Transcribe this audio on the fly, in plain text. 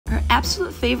Her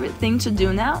absolute favorite thing to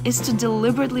do now is to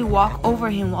deliberately walk over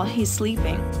him while he's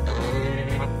sleeping.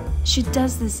 She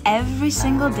does this every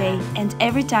single day, and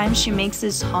every time she makes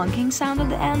this honking sound at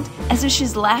the end, as if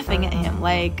she's laughing at him,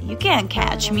 like, "You can't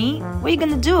catch me, what are you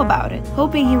gonna do about it?"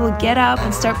 Hoping he will get up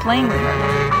and start playing with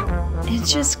her. It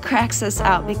just cracks us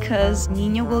up because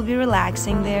Nino will be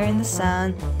relaxing there in the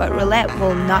sun, but Roulette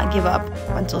will not give up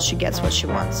until she gets what she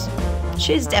wants.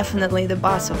 She's definitely the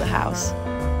boss of the house.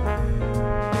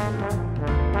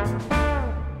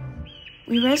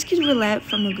 We rescued Roulette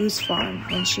from a goose farm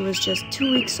when she was just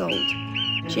 2 weeks old.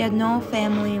 She had no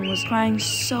family and was crying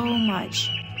so much.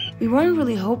 We weren't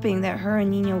really hoping that her and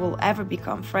Nino will ever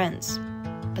become friends.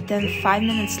 But then 5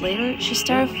 minutes later, she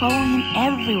started following him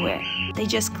everywhere. They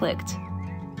just clicked.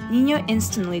 Nino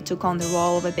instantly took on the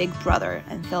role of a big brother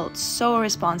and felt so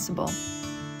responsible.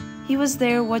 He was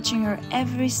there watching her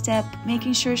every step,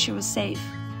 making sure she was safe.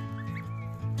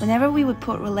 Whenever we would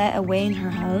put Roulette away in her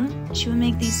home, she would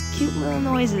make these cute little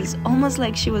noises, almost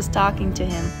like she was talking to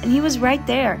him. And he was right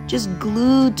there, just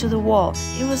glued to the wall.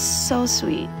 It was so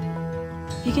sweet.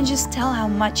 You can just tell how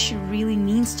much she really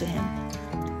means to him.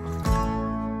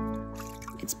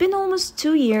 It's been almost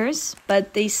 2 years,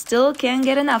 but they still can't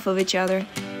get enough of each other.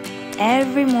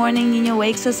 Every morning, Nino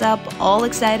wakes us up, all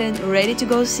excited, ready to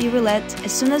go see Roulette.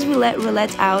 As soon as we let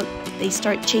Roulette out, they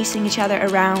start chasing each other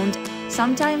around.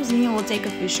 Sometimes Nino will take a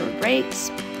few short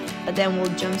breaks, but then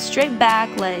we'll jump straight back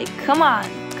like, come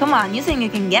on, you think you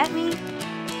can get me?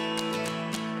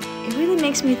 It really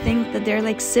makes me think that they're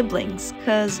like siblings,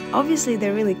 because obviously they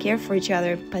really care for each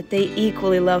other, but they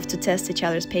equally love to test each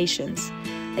other's patience.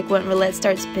 Like when Roulette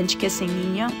starts pinch kissing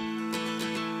Nino.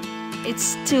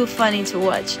 It's too funny to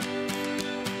watch.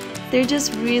 They're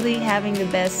just really having the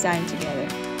best time together.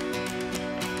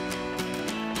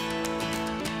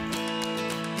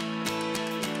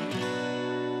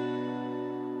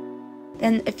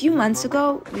 Then a few months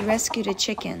ago, we rescued a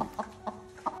chicken.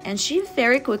 And she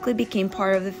very quickly became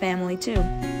part of the family too.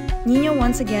 Nino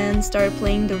once again started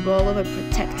playing the role of a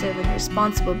protective and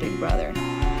responsible big brother,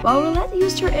 while Roulette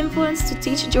used her influence to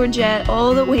teach Georgette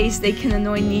all the ways they can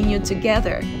annoy Nino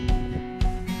together.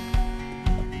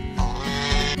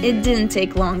 It didn't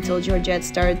take long till Georgette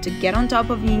started to get on top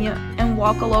of Nino and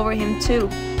walk all over him too.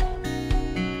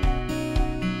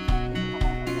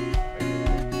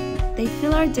 They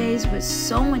fill our days with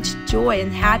so much joy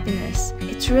and happiness.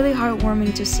 It's really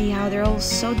heartwarming to see how they're all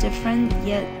so different,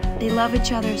 yet they love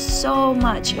each other so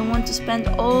much and want to spend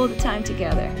all the time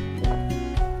together.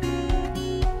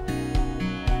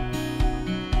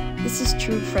 This is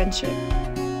true friendship.